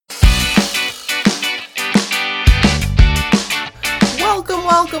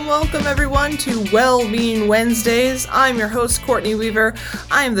Welcome everyone to Well-Being Wednesdays. I'm your host, Courtney Weaver.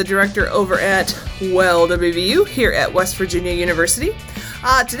 I am the director over at Well WVU here at West Virginia University.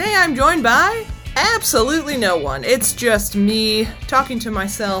 Today I'm joined by absolutely no one. It's just me talking to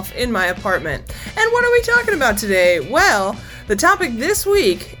myself in my apartment. And what are we talking about today? Well, the topic this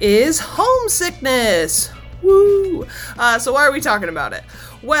week is homesickness. Woo! So why are we talking about it?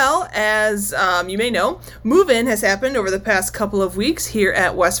 Well, as you may know, move-in has happened over the past couple of weeks here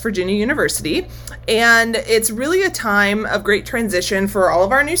at West Virginia University, and it's really a time of great transition for all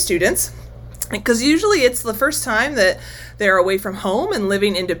of our new students, because usually it's the first time that they're away from home and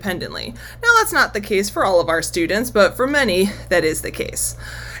living independently. Now, that's not the case for all of our students, but for many, that is the case.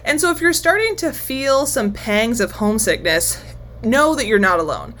 And so if you're starting to feel some pangs of homesickness, know that you're not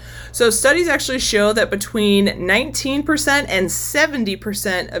alone. So studies actually show that between 19% and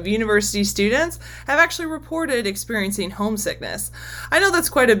 70% of university students have actually reported experiencing homesickness. I know that's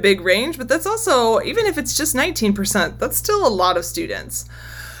quite a big range, but that's also, even if it's just 19%, that's still a lot of students.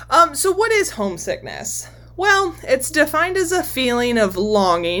 So what is homesickness? Well, it's defined as a feeling of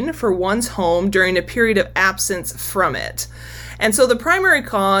longing for one's home during a period of absence from it. And so the primary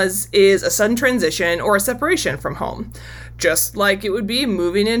cause is a sudden transition or a separation from home, just like it would be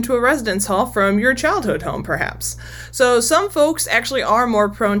moving into a residence hall from your childhood home, perhaps. So some folks actually are more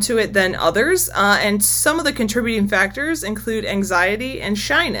prone to it than others, and some of the contributing factors include anxiety and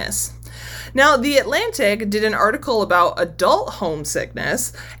shyness. Now, The Atlantic did an article about adult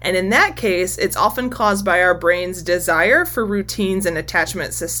homesickness, and in that case, it's often caused by our brain's desire for routines and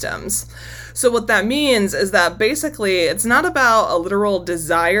attachment systems. So what that means is that basically it's not about a literal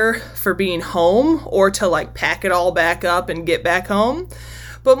desire for being home or to pack it all back up and get back home,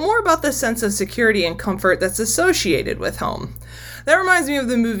 but more about the sense of security and comfort that's associated with home. That reminds me of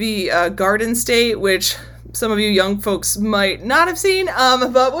the movie Garden State, which some of you young folks might not have seen,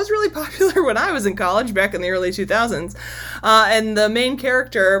 but was really popular when I was in college back in the early 2000s. And the main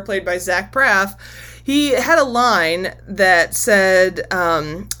character, played by Zach Braff, he had a line that said,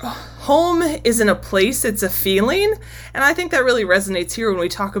 home isn't a place, it's a feeling. And I think that really resonates here when we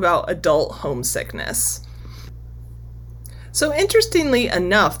talk about adult homesickness. So interestingly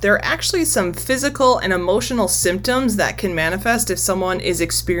enough, there are actually some physical and emotional symptoms that can manifest if someone is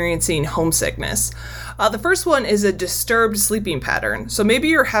experiencing homesickness. The first one is a disturbed sleeping pattern. So maybe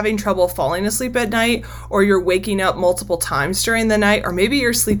you're having trouble falling asleep at night, or you're waking up multiple times during the night, or maybe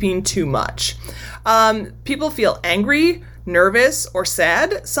you're sleeping too much. People feel angry, nervous, or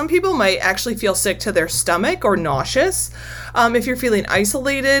sad. Some people might actually feel sick to their stomach or nauseous. If you're feeling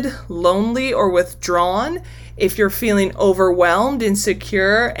isolated, lonely, or withdrawn, if you're feeling overwhelmed,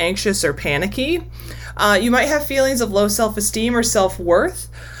 insecure, anxious, or panicky, you might have feelings of low self-esteem or self-worth.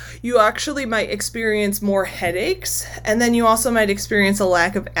 You actually might experience more headaches, and then you also might experience a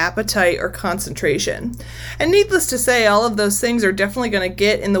lack of appetite or concentration. And needless to say, all of those things are definitely going to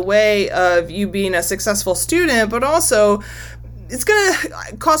get in the way of you being a successful student, but also it's going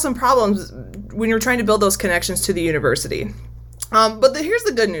to cause some problems when you're trying to build those connections to the university. But here's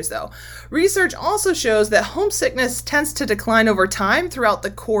the good news, though. Research also shows that homesickness tends to decline over time throughout the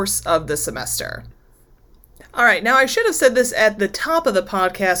course of the semester. All right, now I should have said this at the top of the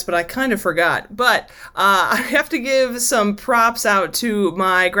podcast, but I kind of forgot. But I have to give some props out to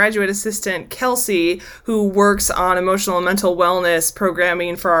my graduate assistant, Kelsey, who works on emotional and mental wellness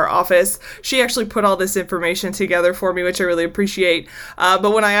programming for our office. She actually put all this information together for me, which I really appreciate.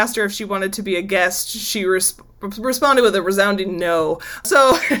 But when I asked her if she wanted to be a guest, she responded with a resounding no.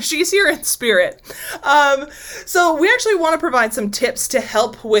 So she's here in spirit. So we actually want to provide some tips to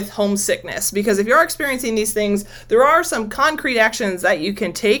help with homesickness, because if you're experiencing these things, there are some concrete actions that you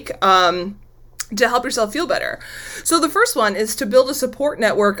can take to help yourself feel better. So the first one is to build a support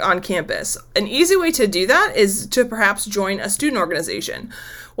network on campus. An easy way to do that is to perhaps join a student organization.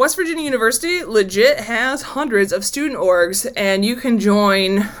 West Virginia University legit has hundreds of student orgs, and you can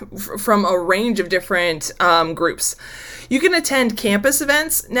join from a range of different groups. You can attend campus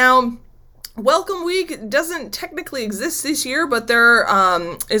events. Now, Welcome Week doesn't technically exist this year, but there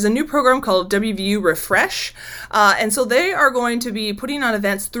is a new program called WVU Refresh. And so they are going to be putting on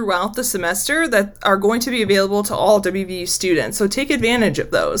events throughout the semester that are going to be available to all WVU students. So take advantage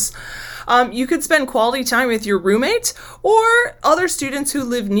of those. You could spend quality time with your roommate or other students who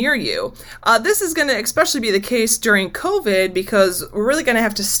live near you. This is going to especially be the case during COVID, because we're really going to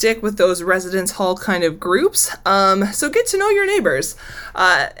have to stick with those residence hall kind of groups. So get to know your neighbors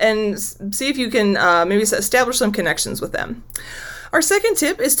and see if you can maybe establish some connections with them. Our second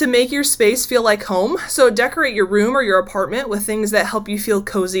tip is to make your space feel like home. So decorate your room or your apartment with things that help you feel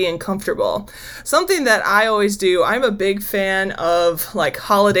cozy and comfortable. Something that I always do, I'm a big fan of like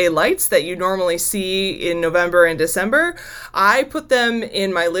holiday lights that you normally see in November and December. I put them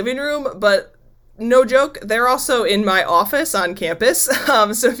in my living room, but no joke, they're also in my office on campus.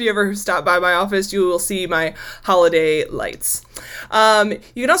 So if you ever stop by my office, you will see my holiday lights. You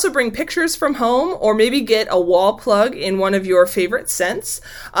can also bring pictures from home or maybe get a wall plug in one of your favorite scents.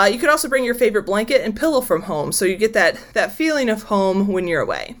 You could also bring your favorite blanket and pillow from home so you get that feeling of home when you're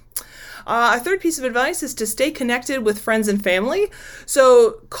away. Our third piece of advice is to stay connected with friends and family.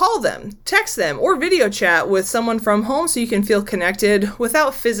 So call them, text them, or video chat with someone from home so you can feel connected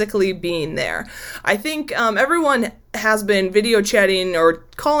without physically being there. I think everyone has been video chatting or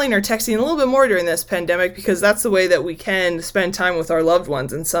calling or texting a little bit more during this pandemic because that's the way that we can spend time with our loved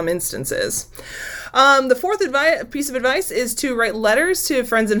ones in some instances. The fourth piece of advice is to write letters to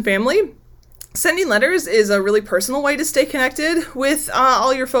friends and family. Sending letters is a really personal way to stay connected with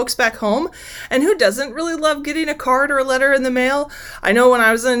all your folks back home. And who doesn't really love getting a card or a letter in the mail? I know when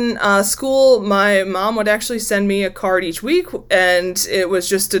I was in school, my mom would actually send me a card each week, and it was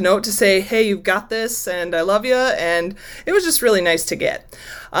just a note to say, hey, you've got this, and I love you, and it was just really nice to get.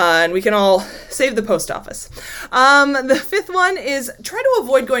 And we can all save the post office. The fifth one is try to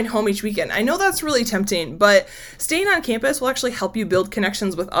avoid going home each weekend. I know that's really tempting, but staying on campus will actually help you build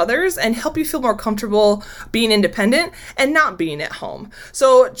connections with others and help you feel more comfortable being independent and not being at home.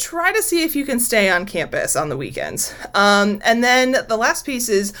 So try to see if you can stay on campus on the weekends. And then the last piece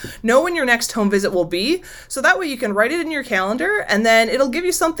is know when your next home visit will be. So that way you can write it in your calendar, and then it'll give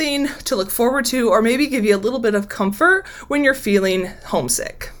you something to look forward to or maybe give you a little bit of comfort when you're feeling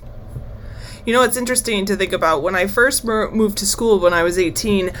homesick. You know, it's interesting to think about when I first moved to school when I was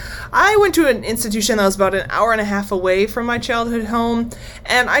 18, I went to an institution that was about an hour and a half away from my childhood home,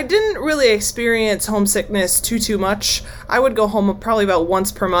 and I didn't really experience homesickness too much. I would go home probably about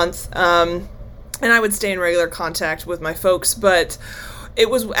once per month, and I would stay in regular contact with my folks, but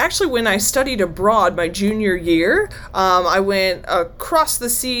it was actually when I studied abroad my junior year. I went across the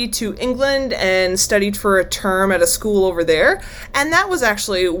sea to England and studied for a term at a school over there. And that was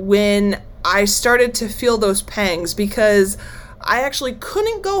actually when I started to feel those pangs because I actually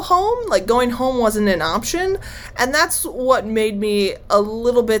couldn't go home. Like, going home wasn't an option. And that's what made me a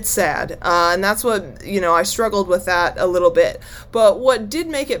little bit sad. And that's what, I struggled with that a little bit. But what did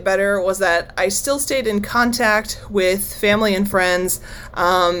make it better was that I still stayed in contact with family and friends.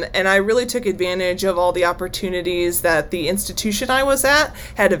 And I really took advantage of all the opportunities that the institution I was at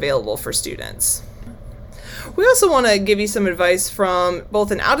had available for students. We also want to give you some advice from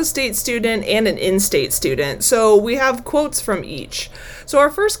both an out-of-state student and an in-state student. So we have quotes from each. So our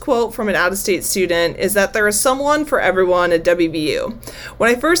first quote from an out-of-state student is that there is someone for everyone at WVU. When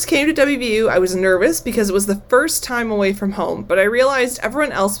I first came to WVU, I was nervous because it was the first time away from home, but I realized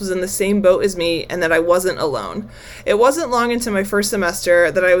everyone else was in the same boat as me and that I wasn't alone. It wasn't long into my first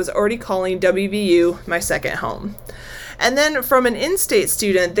semester that I was already calling WVU my second home. And then from an in-state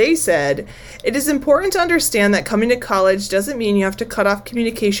student, they said, it is important to understand that coming to college doesn't mean you have to cut off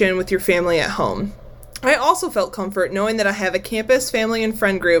communication with your family at home. I also felt comfort knowing that I have a campus family and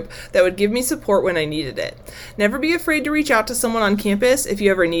friend group that would give me support when I needed it. Never be afraid to reach out to someone on campus if you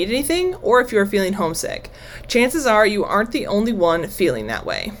ever need anything or if you are feeling homesick. Chances are you aren't the only one feeling that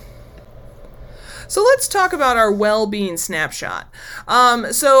way. So let's talk about our well-being snapshot.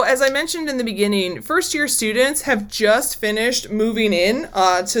 So as I mentioned in the beginning, first-year students have just finished moving in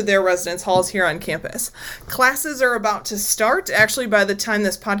to their residence halls here on campus. Classes are about to start. Actually, by the time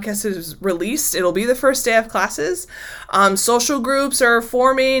this podcast is released, it'll be the first day of classes. Social groups are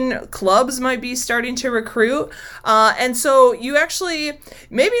forming. Clubs might be starting to recruit. And so you actually,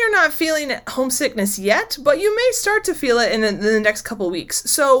 maybe you're not feeling homesickness yet, but you may start to feel it in the next couple weeks.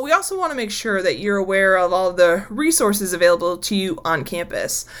 So we also want to make sure that you're aware of all of the resources available to you on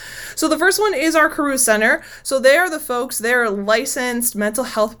campus. So the first one is our Carew Center. So they are the folks, they're licensed mental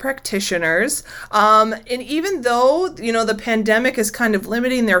health practitioners. And even though, the pandemic is kind of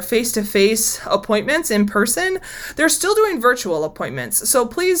limiting their face-to-face appointments in person, they're still doing virtual appointments. So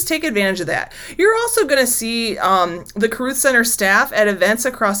please take advantage of that. You're also going to see the Carew Center staff at events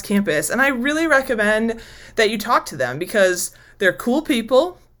across campus. And I really recommend that you talk to them because they're cool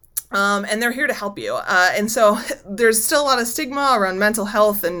people. And they're here to help you. And so there's still a lot of stigma around mental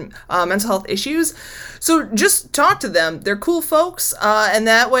health and mental health issues. So just talk to them. They're cool folks, and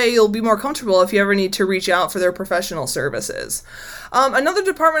that way you'll be more comfortable if you ever need to reach out for their professional services. Another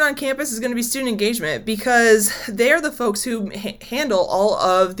department on campus is going to be student engagement, because they are the folks who handle all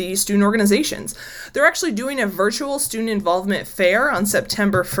of the student organizations. They're actually doing a virtual student involvement fair on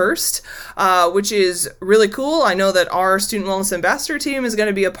September 1st, which is really cool. I know that our Student Wellness Ambassador team is going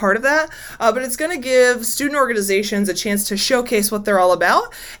to be a part of that, but it's going to give student organizations a chance to showcase what they're all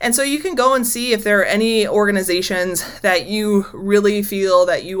about. And so you can go and see if there are any organizations that you really feel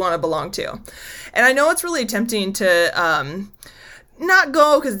that you want to belong to. And I know it's really tempting to not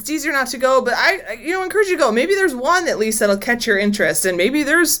go, because it's easier not to go, but I encourage you to go. Maybe there's one at least that'll catch your interest, and maybe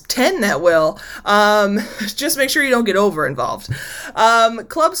there's 10 that will. Just make sure you don't get over involved.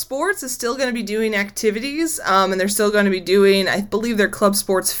 Club sports is still going to be doing activities, and they're still going to be doing, I believe, their club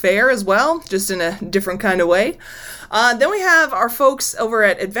sports fair as well, just in a different kind of way. Then we have our folks over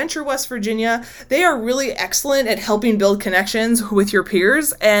at Adventure West Virginia. They are really excellent at helping build connections with your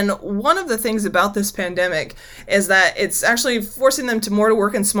peers. And one of the things about this pandemic is that it's actually forcing them to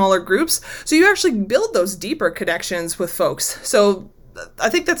work in smaller groups. So you actually build those deeper connections with folks. So I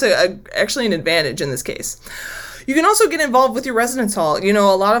think that's actually an advantage in this case. You can also get involved with your residence hall.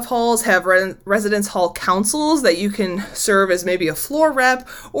 A lot of halls have residence hall councils that you can serve as maybe a floor rep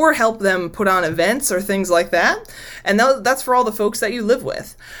or help them put on events or things like that. And that's for all the folks that you live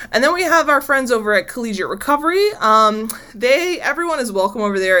with. And then we have our friends over at Collegiate Recovery. Everyone is welcome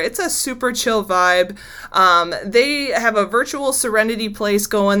over there. It's a super chill vibe. They have a virtual Serenity place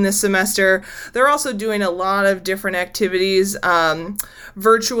going this semester. They're also doing a lot of different activities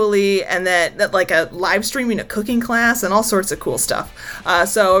virtually, and that like a live streaming a cooking class and all sorts of cool stuff.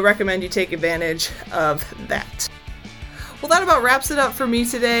 So I recommend you take advantage of that. Well, that about wraps it up for me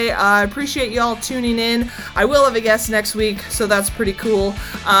today. I appreciate y'all tuning in. I will have a guest next week, so that's pretty cool.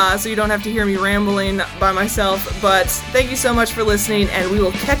 So you don't have to hear me rambling by myself. But thank you so much for listening, and we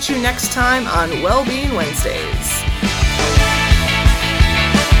will catch you next time on Wellbeing Wednesdays.